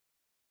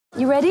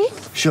You ready?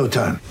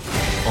 Showtime.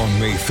 On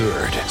May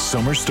 3rd,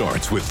 summer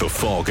starts with The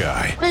Fall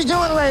Guy. Let's do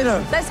it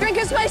later. Let's drink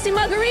a spicy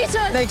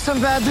margarita. Make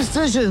some bad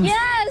decisions.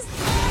 Yes!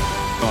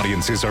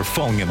 Audiences are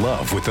falling in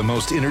love with the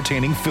most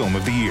entertaining film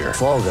of the year.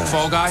 Fall Guy.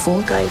 Fall Guy?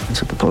 Fall Guy.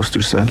 That's what the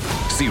poster said.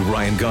 See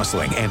Ryan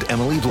Gosling and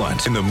Emily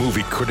Blunt in the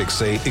movie critics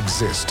say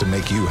exists to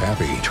make you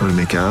happy. Trying to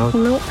make it out?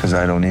 Nope. Because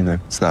I don't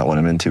either. It's not what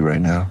I'm into right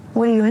now.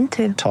 What are you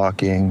into?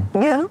 Talking.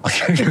 Yeah.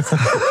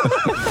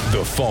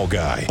 The Fall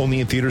Guy.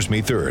 Only in theaters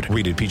May 3rd.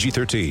 Rated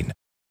PG-13.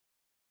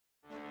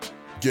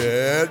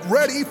 Get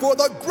ready for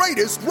the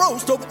greatest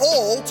roast of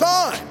all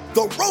time.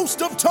 The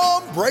Roast of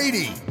Tom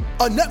Brady.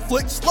 A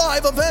Netflix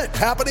live event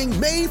happening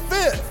May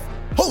 5th.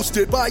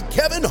 Hosted by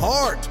Kevin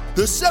Hart.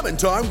 The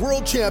 7-time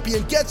world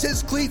champion gets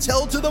his cleats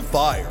held to the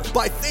fire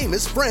by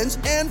famous friends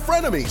and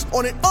frenemies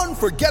on an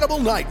unforgettable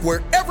night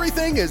where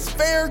everything is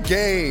fair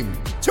game.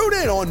 Tune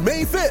in on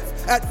May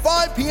 5th at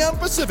 5 p.m.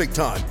 Pacific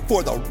time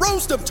for the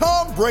Roast of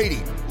Tom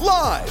Brady.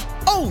 Live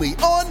only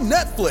on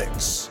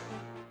Netflix.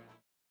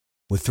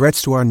 With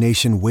threats to our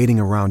nation waiting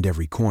around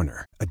every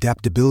corner,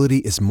 adaptability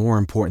is more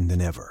important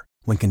than ever.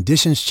 When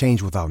conditions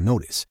change without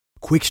notice,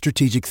 quick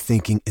strategic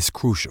thinking is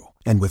crucial.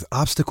 And with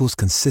obstacles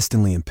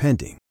consistently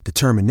impending,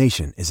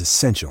 determination is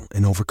essential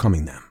in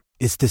overcoming them.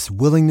 It's this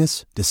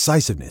willingness,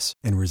 decisiveness,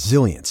 and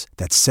resilience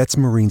that sets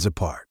Marines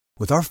apart.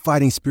 With our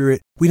fighting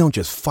spirit, we don't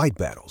just fight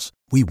battles,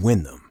 we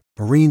win them.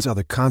 Marines are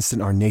the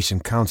constant our nation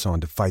counts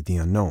on to fight the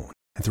unknown.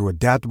 And through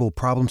adaptable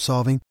problem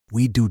solving,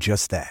 we do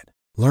just that.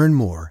 Learn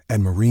more at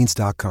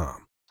marines.com.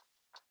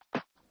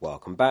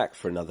 Welcome back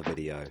for another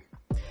video.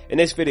 In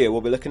this video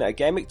we'll be looking at a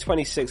Gameweek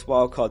 26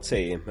 wildcard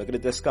team. We're going to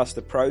discuss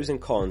the pros and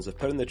cons of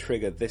pulling the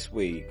trigger this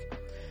week.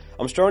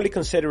 I'm strongly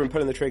considering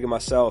pulling the trigger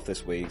myself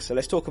this week, so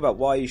let's talk about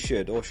why you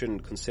should or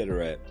shouldn't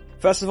consider it.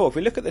 First of all, if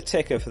we look at the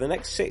ticker for the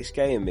next 6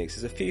 game weeks,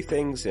 there's a few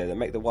things here that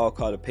make the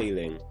wildcard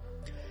appealing.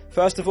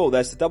 First of all,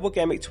 there's the double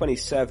Gameweek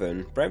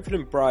 27. Brentford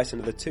and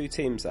Brighton are the two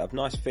teams that have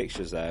nice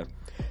fixtures there.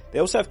 They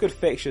also have good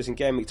fixtures in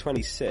Gameweek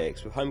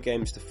 26 with home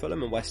games to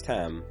Fulham and West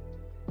Ham.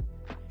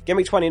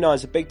 Gameweek 29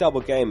 is a big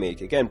double game week.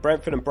 Again,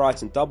 Brentford and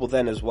Brighton double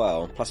then as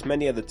well, plus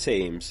many other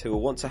teams who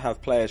will want to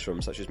have players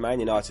from, such as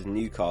Man United and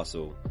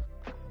Newcastle.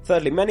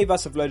 Thirdly, many of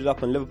us have loaded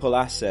up on Liverpool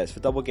assets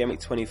for double Gameweek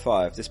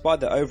 25 despite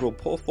their overall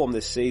poor form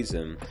this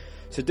season.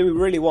 So do we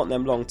really want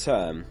them long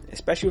term,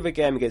 especially with a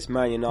game against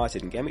Man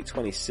United in Gameweek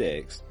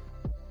 26?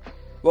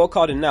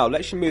 Wildcarding now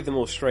lets you move them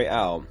all straight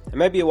out, and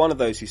maybe you're one of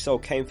those who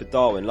sold Kane for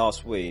Darwin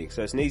last week,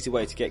 so it's an easy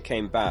way to get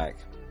Kane back.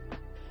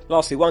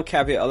 Lastly, one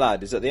caveat I'll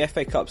add is that the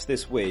FA Cup's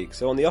this week,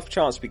 so on the off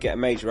chance we get a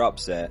major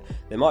upset,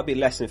 there might be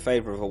less in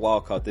favour of a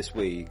wildcard this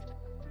week.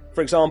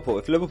 For example,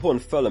 if Liverpool and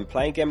Fulham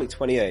play in Gameweek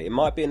 28, it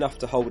might be enough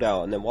to hold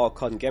out and then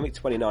wildcard in Gameweek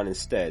 29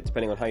 instead,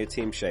 depending on how your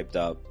team's shaped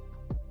up.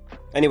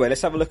 Anyway,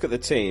 let's have a look at the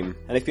team,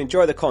 and if you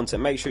enjoy the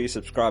content, make sure you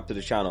subscribe to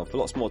the channel for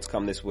lots more to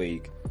come this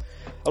week.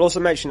 I'll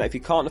also mention that if you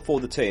can't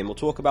afford the team, we'll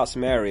talk about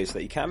some areas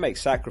that you can make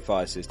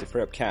sacrifices to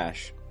free up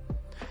cash.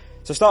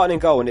 So starting in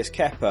goal, and it's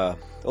Kepa.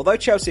 Although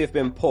Chelsea have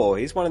been poor,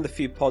 he's one of the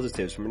few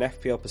positives from an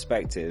FPL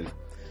perspective.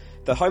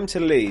 They're home to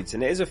Leeds,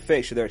 and it is a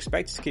fixture they're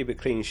expected to keep a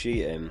clean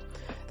sheet in.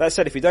 That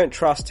said, if you don't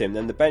trust him,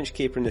 then the bench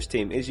keeper in this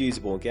team is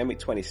usable in Gameweek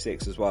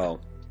 26 as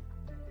well.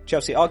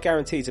 Chelsea are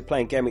guaranteed to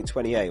play in Gameweek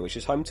 28, which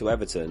is home to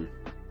Everton.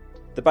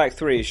 The back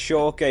three is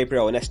Shaw,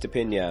 Gabriel and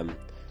Estepinian.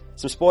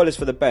 Some spoilers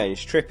for the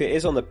bench. Trippier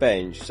is on the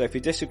bench, so if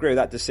you disagree with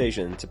that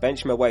decision to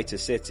bench him away to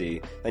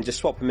City, then just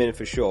swap him in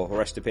for Shaw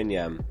or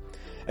Estepinian.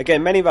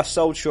 Again, many of us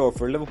sold Shaw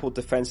for a Liverpool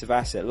defensive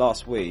asset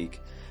last week.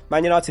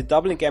 Man United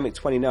doubling Gameweek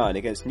 29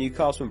 against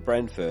Newcastle and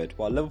Brentford,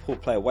 while Liverpool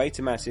play away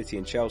to Man City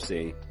and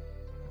Chelsea.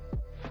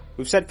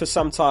 We've said for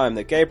some time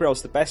that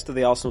Gabriel's the best of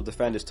the Arsenal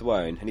defenders to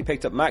own, and he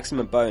picked up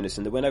maximum bonus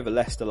in the win over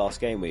Leicester last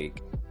game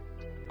week.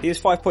 He is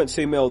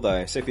 5.2 mil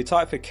though, so if you're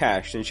tight for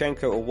cash, then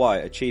Zinchenko or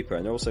White are cheaper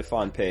and they're also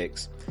fine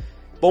picks.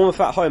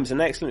 Bournemouth at home is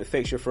an excellent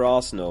fixture for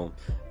Arsenal.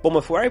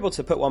 Bournemouth were able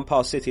to put one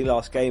past City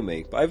last game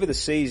week, but over the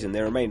season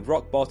they remained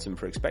rock bottom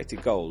for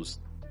expected goals.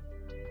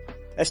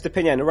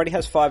 Estepinian already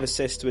has 5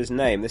 assists to his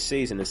name this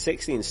season and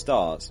 16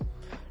 starts.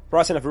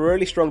 Brighton have a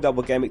really strong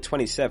double game week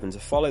 27 to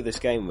follow this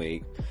game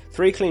week.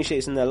 3 clean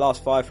sheets in their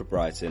last 5 for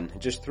Brighton,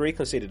 and just 3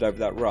 conceded over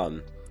that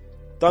run.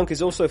 Dunk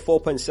is also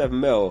 4.7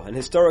 mil, and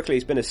historically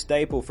he's been a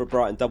staple for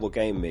Brighton double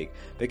game week,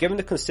 but given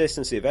the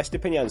consistency of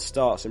Estepinian's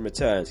starts and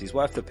returns, he's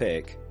worth the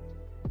pick.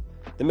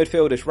 The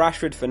midfielders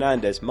Rashford,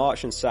 Fernandes,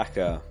 March and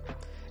Saka.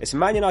 It's a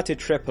Man United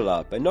triple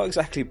up, but not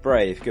exactly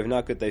brave given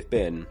how good they've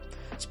been.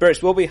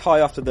 Spirits will be high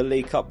after the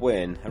League Cup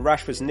win, and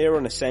Rashford's near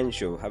on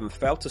essential, having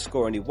failed to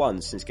score only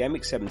once since Game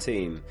Week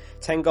 17,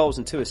 10 goals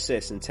and 2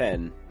 assists in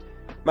 10.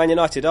 Man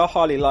United are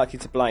highly likely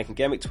to blank in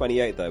Game Week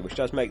 28 though, which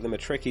does make them a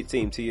tricky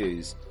team to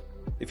use.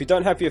 If you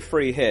don't have your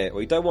free hit,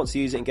 or you don't want to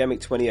use it in Game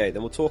Week 28,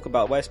 then we'll talk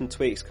about where some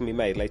tweaks can be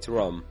made later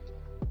on.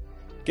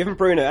 Given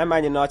Bruno and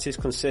Man United's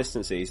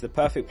consistency, he's the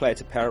perfect player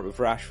to pair up with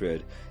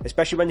Rashford,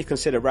 especially when you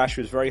consider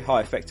Rashford's very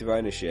high effective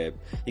ownership.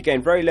 You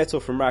gain very little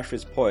from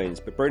Rashford's points,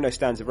 but Bruno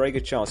stands a very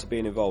good chance of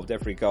being involved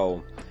every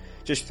goal.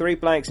 Just 3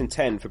 blanks in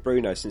 10 for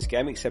Bruno since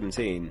Game Week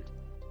 17.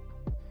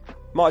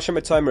 March and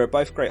Mitoma are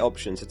both great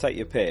options, so take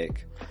your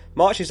pick.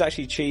 March is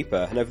actually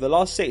cheaper, and over the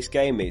last 6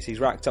 game weeks he's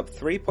racked up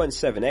 3.7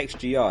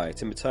 XGI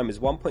to Mitoma's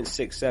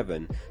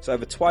 1.67, so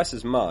over twice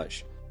as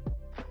much.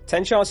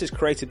 10 chances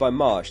created by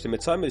March to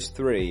Mitoma's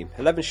 3,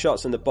 11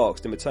 shots in the box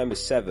to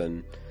Mitoma's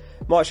 7.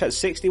 March had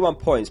 61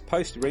 points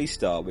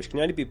post-restart, which can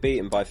only be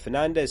beaten by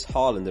Fernandes,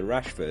 Haaland and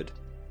Rashford.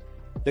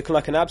 Looking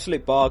like an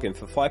absolute bargain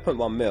for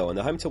 5.1 mil, and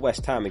they're home to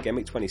West Ham in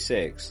Gameweek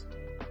 26.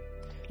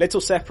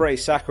 Little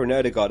separates Saka and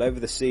Ødegaard over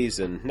the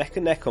season, neck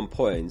and neck on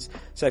points,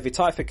 so if you're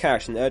tight for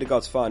cash then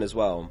Ødegaard's fine as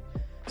well.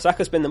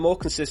 Saka's been the more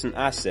consistent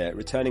asset,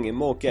 returning in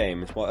more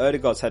games, while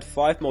Ødegaard's had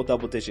 5 more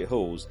double-digit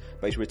hauls,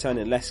 but he's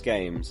returning less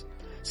games.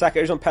 Saka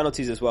is on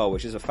penalties as well,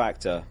 which is a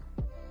factor.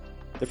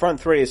 The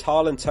front 3 is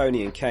Haaland,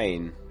 Tony and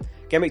Kane.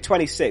 Gameweek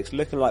 26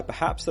 looking like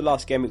perhaps the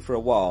last gameweek for a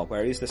while,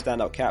 where he is the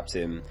standout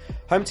captain.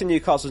 Home to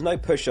Newcastle's no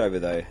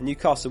pushover though, and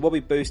Newcastle will be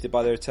boosted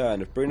by the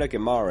return of Bruno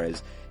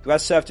Guimaraes, who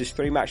has served his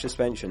 3-match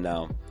suspension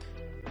now.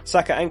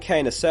 Saka and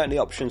Kane are certainly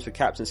options for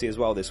captaincy as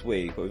well this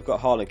week, but we've got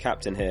Haaland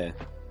captain here.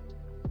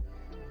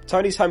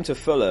 Tony's home to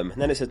Fulham,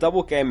 and then it's a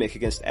double gameweek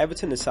against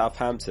Everton and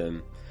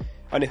Southampton.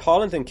 Only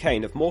Haaland and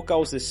Kane have more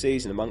goals this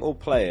season among all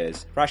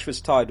players. Rashford's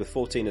tied with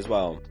 14 as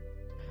well.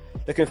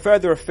 Looking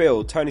further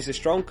afield, Tony's a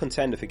strong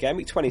contender for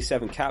Gameweek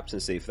 27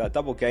 captaincy for that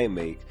double game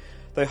week,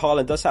 though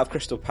Haaland does have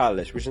Crystal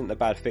Palace, which isn't a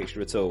bad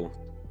fixture at all.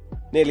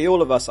 Nearly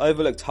all of us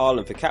overlooked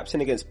Haaland for captain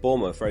against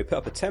Bournemouth, where he put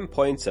up a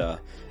 10-pointer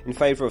in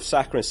favour of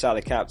Saka and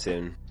Salah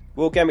captain.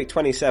 Will Gameweek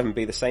 27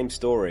 be the same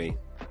story?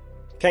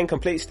 Kane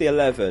completes the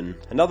 11,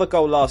 another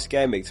goal last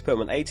game week to put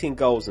him on 18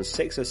 goals and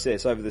 6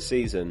 assists over the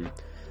season.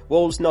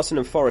 Wolves,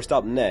 Nottingham Forest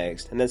up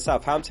next, and then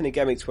Southampton in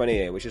Gameweek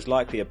 28, which is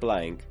likely a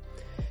blank.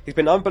 He's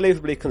been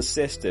unbelievably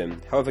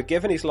consistent, however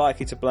given he's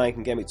likely to blank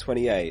in Gameweek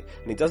 28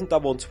 and he doesn't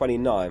double on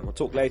 29, we'll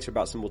talk later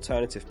about some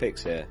alternative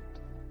picks here.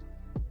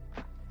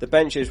 The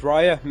bench is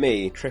Raya,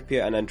 me,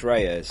 Trippier and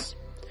Andreas.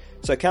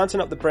 So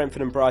counting up the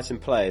Brentford and Brighton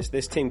players,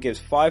 this team gives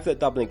 5 that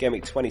double in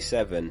Gameweek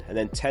 27 and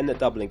then 10 that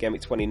double in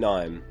Gameweek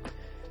 29.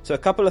 So a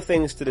couple of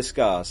things to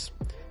discuss.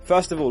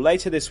 First of all,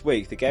 later this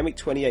week the Gameweek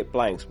 28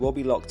 blanks will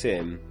be locked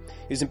in.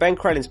 Using Ben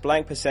Cralen's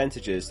blank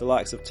percentages, the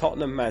likes of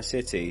Tottenham, Man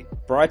City,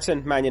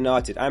 Brighton, Man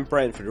United and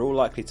Brentford are all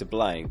likely to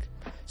blank.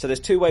 So there's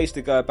 2 ways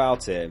to go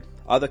about it.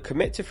 Either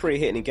commit to free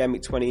hitting in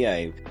Gameweek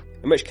 28,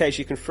 in which case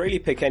you can freely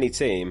pick any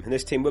team, and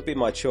this team would be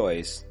my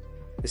choice.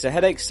 It's a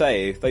headache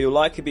save, though you'll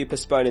likely be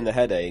postponing the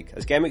headache,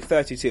 as Gameweek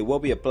 32 will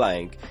be a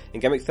blank,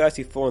 and Gameweek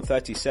 34 and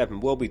 37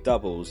 will be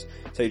doubles,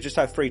 so you just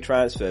have free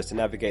transfers to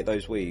navigate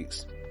those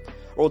weeks.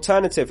 Or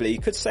alternatively,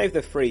 you could save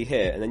the free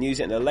hit and then use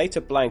it in a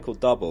later blank or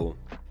double.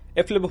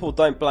 If Liverpool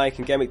don't blank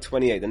in Gameweek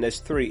 28, then there's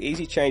 3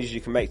 easy changes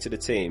you can make to the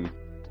team.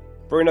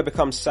 Bruno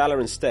becomes Salah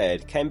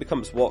instead, Kane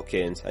becomes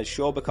Watkins, and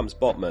Shaw becomes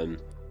Botman.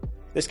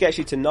 This gets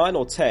you to 9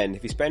 or 10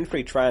 if you spend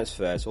free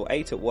transfers, or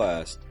 8 at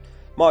worst.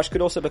 March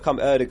could also become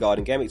Ødegaard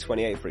in Gameweek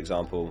 28 for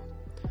example.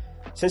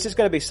 Since it's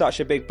going to be such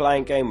a big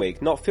blank game week,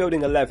 not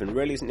fielding 11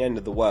 really isn't the end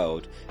of the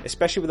world,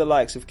 especially with the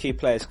likes of key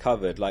players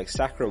covered like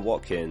Saka and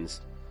Watkins.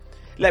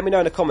 Let me know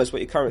in the comments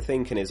what your current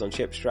thinking is on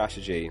chip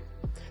strategy.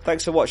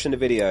 Thanks for watching the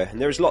video,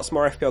 and there is lots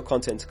more FPL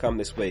content to come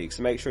this week,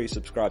 so make sure you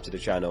subscribe to the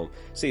channel.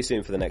 See you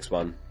soon for the next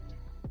one.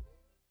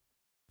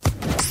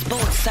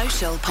 Sports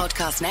Social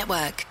Podcast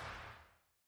Network.